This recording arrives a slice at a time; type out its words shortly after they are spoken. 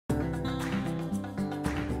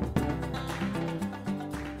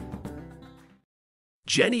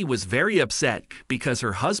Jenny was very upset because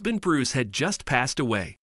her husband Bruce had just passed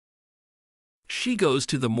away. She goes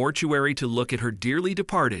to the mortuary to look at her dearly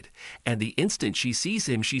departed, and the instant she sees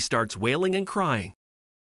him, she starts wailing and crying.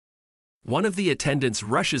 One of the attendants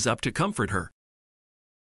rushes up to comfort her.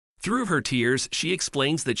 Through her tears, she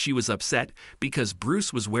explains that she was upset because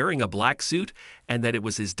Bruce was wearing a black suit and that it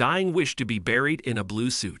was his dying wish to be buried in a blue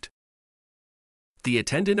suit. The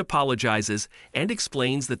attendant apologizes and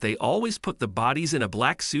explains that they always put the bodies in a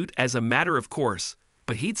black suit as a matter of course,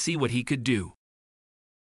 but he'd see what he could do.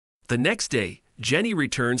 The next day, Jenny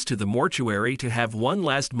returns to the mortuary to have one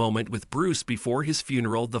last moment with Bruce before his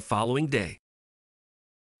funeral the following day.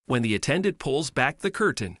 When the attendant pulls back the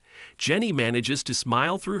curtain, Jenny manages to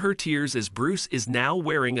smile through her tears as Bruce is now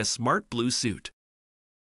wearing a smart blue suit.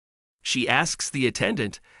 She asks the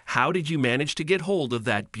attendant, "How did you manage to get hold of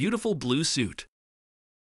that beautiful blue suit?"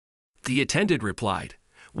 The attendant replied,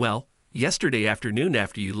 "Well, yesterday afternoon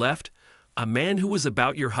after you left, a man who was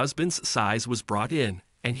about your husband's size was brought in,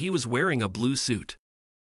 and he was wearing a blue suit."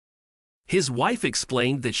 His wife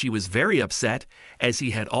explained that she was very upset as he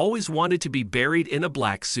had always wanted to be buried in a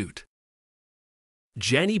black suit.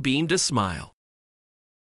 Jenny beamed a smile.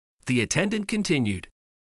 The attendant continued,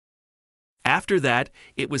 "After that,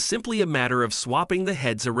 it was simply a matter of swapping the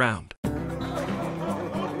heads around.